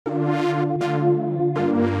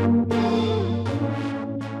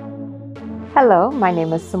Hello, my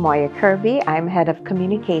name is Samoya Kirby. I'm Head of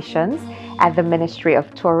Communications at the Ministry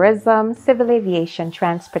of Tourism, Civil Aviation,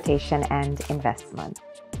 Transportation and Investment.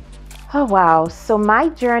 Oh wow, so my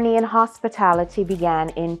journey in hospitality began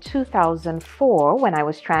in 2004 when I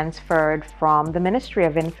was transferred from the Ministry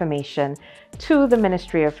of Information to the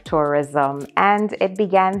Ministry of Tourism. And it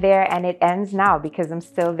began there and it ends now because I'm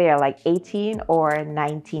still there like 18 or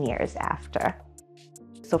 19 years after.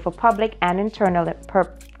 So for public and internal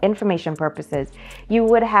information purposes, you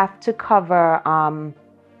would have to cover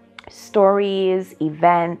stories,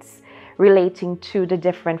 events relating to the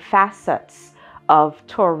different facets of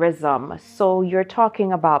tourism. So you're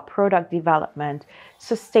talking about product development,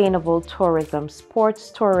 sustainable tourism, sports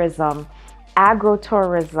tourism,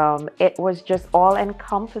 agro-tourism. It was just all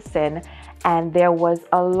encompassing, and there was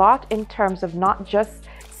a lot in terms of not just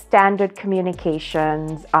standard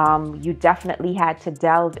communications. You definitely had to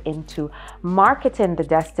delve into marketing the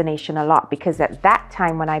destination a lot, because at that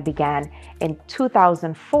time when I began in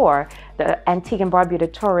 2004, the Antigua and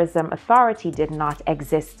Barbuda Tourism Authority did not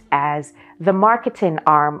exist as the marketing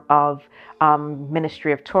arm of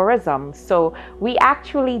Ministry of Tourism. So we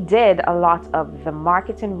actually did a lot of the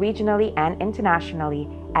marketing regionally and internationally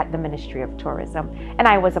at the Ministry of Tourism, and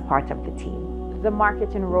I was a part of the team. The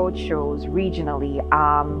marketing road shows regionally.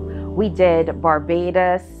 We did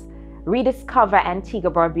Barbados. Rediscover Antigua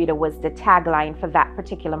Barbuda was the tagline for that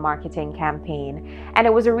particular marketing campaign. And it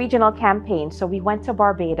was a regional campaign. So we went to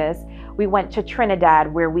Barbados. We went to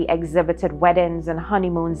Trinidad, where we exhibited weddings and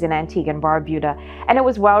honeymoons in Antigua and Barbuda. And it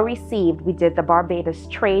was well received. We did the Barbados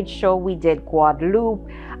trade show. We did Guadeloupe.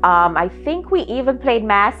 I think we even played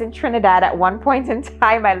mass in Trinidad at one point in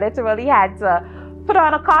time. I literally had to put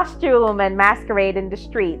on a costume and masquerade in the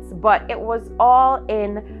streets, but it was all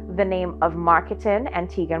in the name of marketing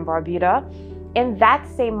Antigua and Barbuda. In that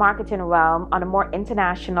same marketing realm, on a more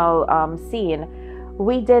international scene,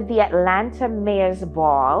 we did the Atlanta Mayor's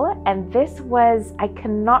Ball, and this was, I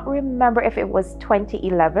cannot remember if it was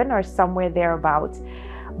 2011 or somewhere thereabouts,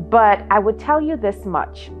 but I would tell you this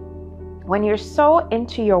much. When you're so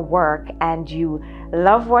into your work and you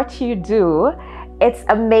love what you do, it's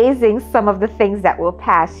amazing some of the things that will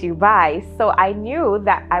pass you by. So I knew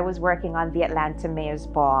that I was working on the Atlanta Mayor's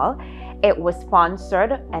Ball. It was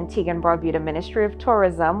sponsored. Antigua and Barbuda Ministry of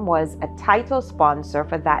Tourism was a title sponsor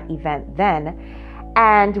for that event then.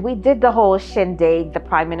 And we did the whole shindig. The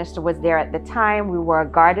Prime Minister was there at the time. We were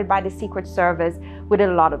guarded by the Secret Service. We did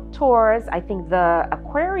a lot of tours. I think the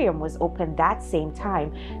aquarium was open that same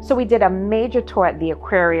time. So we did a major tour at the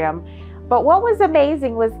aquarium. But what was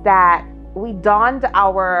amazing was that we donned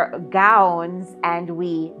our gowns and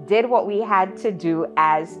we did what we had to do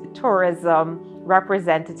as tourism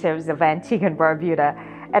representatives of Antigua and Barbuda.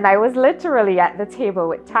 And I was literally at the table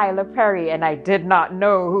with Tyler Perry, and I did not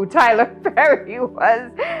know who Tyler Perry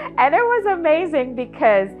was. And it was amazing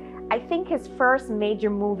because I think his first major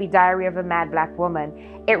movie, Diary of a Mad Black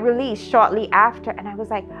Woman, it released shortly after. And I was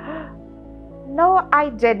like, no, I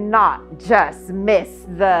did not just miss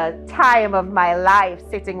the time of my life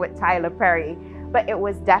sitting with Tyler Perry, but it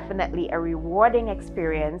was definitely a rewarding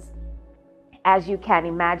experience. As you can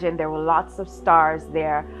imagine, there were lots of stars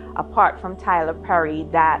there apart from Tyler Perry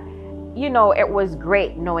that, you know, it was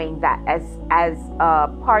great knowing that as a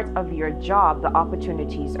part of your job, the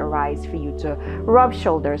opportunities arise for you to rub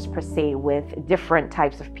shoulders per se with different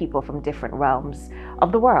types of people from different realms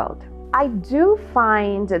of the world. I do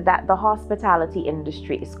find that the hospitality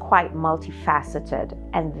industry is quite multifaceted,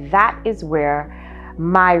 and that is where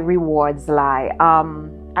my rewards lie.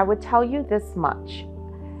 I would tell you this much.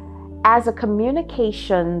 As a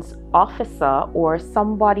communications officer or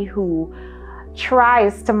somebody who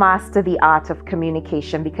tries to master the art of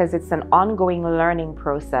communication, because it's an ongoing learning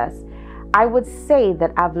process, I would say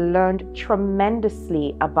that I've learned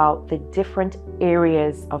tremendously about the different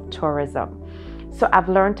areas of tourism. So I've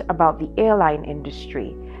learned about the airline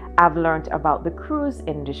industry. I've learned about the cruise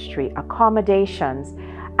industry, accommodations.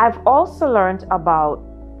 I've also learned about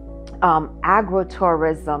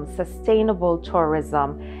agro-tourism, sustainable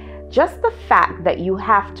tourism. Just the fact that you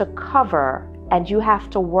have to cover and you have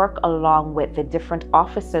to work along with the different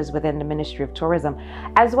officers within the Ministry of Tourism,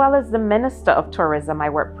 as well as the Minister of Tourism. I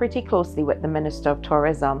work pretty closely with the Minister of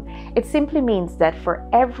Tourism. It simply means that for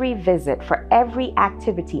every visit, for every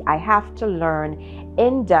activity, I have to learn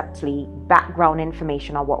in-depthly background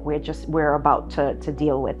information on what we're about to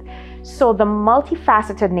deal with. So the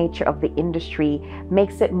multifaceted nature of the industry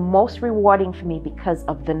makes it most rewarding for me because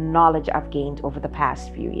of the knowledge I've gained over the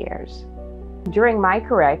past few years. During my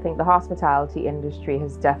career, I think the hospitality industry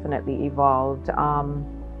has definitely evolved.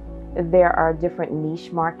 There are different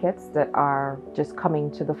niche markets that are just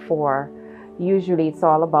coming to the fore. Usually it's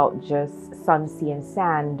all about just sun, sea, and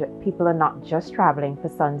sand. People are not just traveling for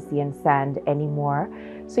sun, sea, and sand anymore.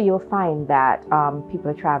 So you'll find that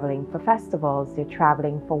people are traveling for festivals, they're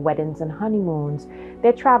traveling for weddings and honeymoons,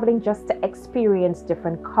 they're traveling just to experience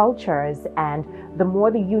different cultures. And the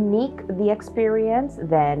more unique the experience,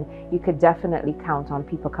 then you could definitely count on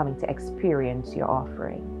people coming to experience your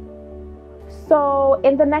offering. So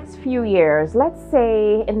in the next few years, let's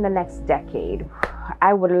say in the next decade,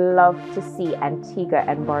 I would love to see Antigua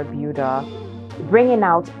and Barbuda bringing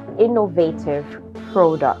out innovative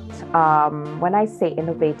product. When I say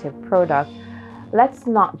innovative product, let's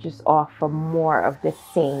not just offer more of the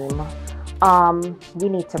same. We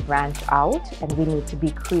need to branch out and we need to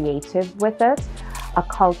be creative with it. A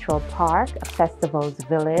cultural park, a festivals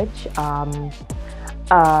village,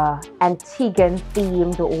 Antiguan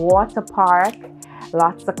themed water park,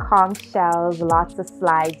 lots of conch shells, lots of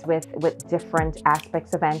slides with different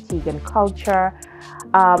aspects of Antiguan culture.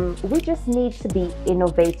 We just need to be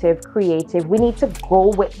innovative, creative. We need to go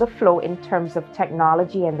with the flow in terms of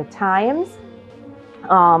technology and the times.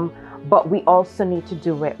 But we also need to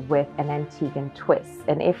do it with an Antiguan twist.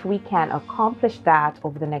 And if we can accomplish that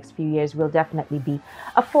over the next few years, we'll definitely be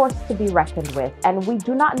a force to be reckoned with. And we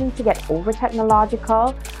do not need to get over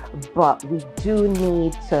technological, but we do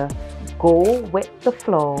need to go with the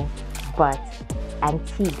flow, but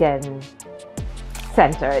Antiguan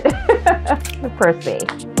centered per se.